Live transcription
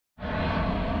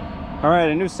All right,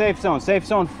 a new safe zone, Safe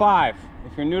Zone 5.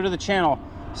 If you're new to the channel,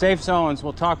 safe zones,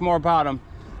 we'll talk more about them.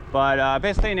 But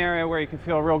basically an area where you can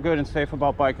feel real good and safe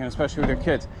about biking, especially with your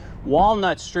kids.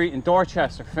 Walnut Street in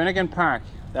Dorchester, Finnegan Park.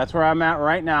 That's where I'm at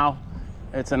right now.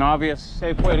 It's an obvious,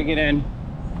 safe way to get in.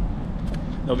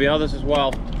 There'll be others as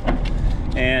well.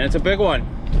 And it's a big one.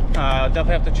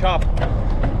 Definitely have to chop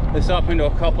this up into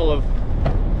a couple of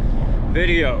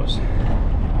videos.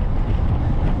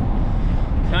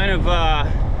 Kind of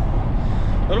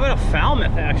a little bit of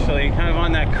Falmouth actually, kind of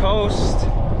on that coast.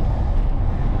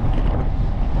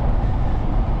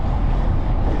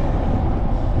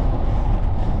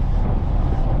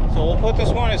 So we'll put this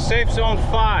one as Safe Zone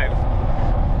 5.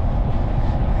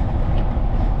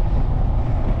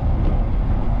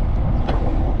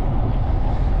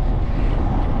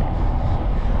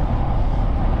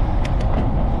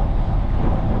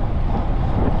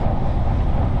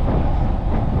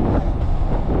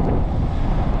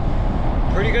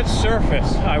 Pretty good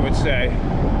surface, I would say.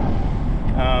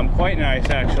 Quite nice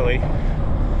actually.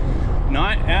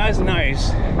 Not as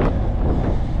nice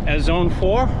as Zone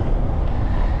 4,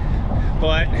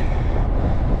 but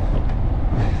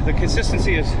the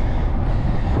consistency is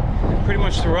pretty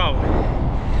much throughout.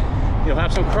 You'll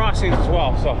have some crossings as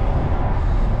well, so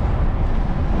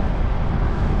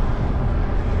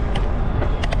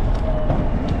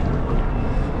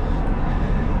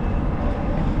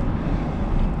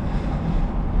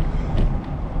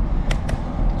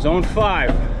Zone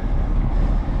 5,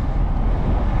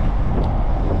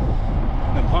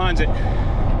 Neponset,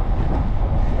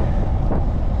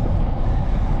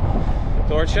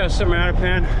 Dorchester,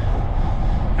 Mattapan,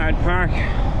 Hyde Park,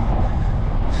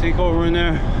 Seek over in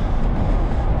there,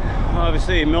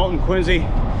 obviously Milton, Quincy.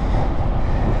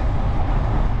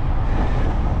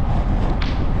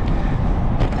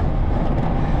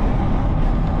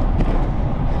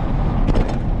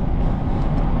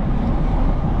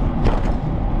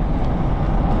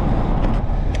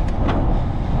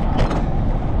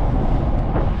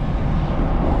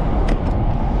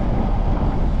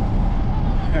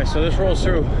 So this rolls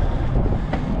through,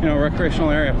 you know, recreational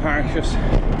area park. Just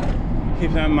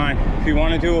keep that in mind. If you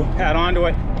want to add on to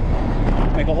it,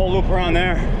 make a whole loop around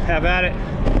there, have at it.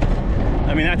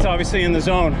 I mean, that's obviously in the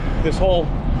zone. This whole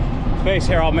space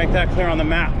here, I'll make that clear on the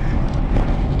map.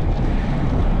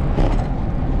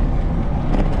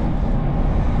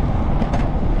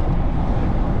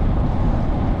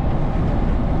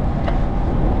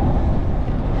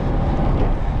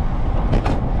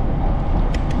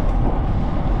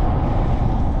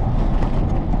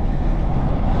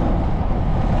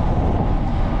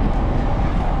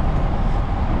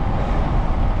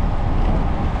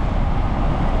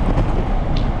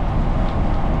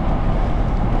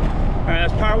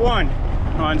 Part 1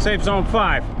 on Safe Zone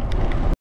 5.